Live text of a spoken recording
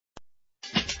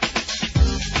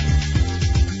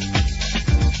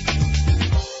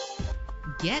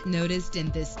Get noticed in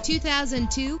this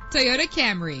 2002 Toyota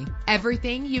Camry.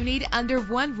 Everything you need under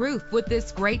one roof with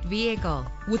this great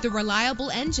vehicle. With a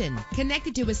reliable engine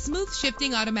connected to a smooth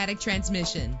shifting automatic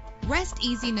transmission. Rest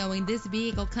easy knowing this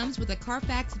vehicle comes with a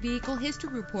Carfax Vehicle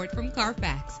History Report from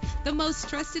Carfax, the most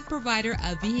trusted provider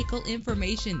of vehicle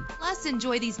information. Plus,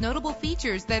 enjoy these notable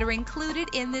features that are included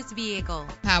in this vehicle: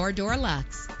 power door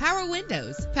locks, power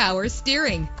windows, power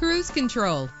steering, cruise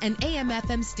control, an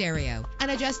AM/FM stereo,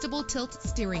 an adjustable tilt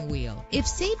steering wheel. If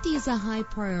safety is a high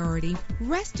priority,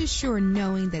 rest assured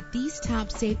knowing that these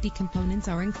top safety components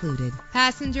are included: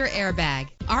 passenger airbag.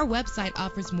 Our website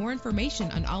offers more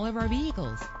information on all of our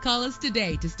vehicles. Call us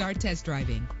today to start test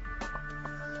driving.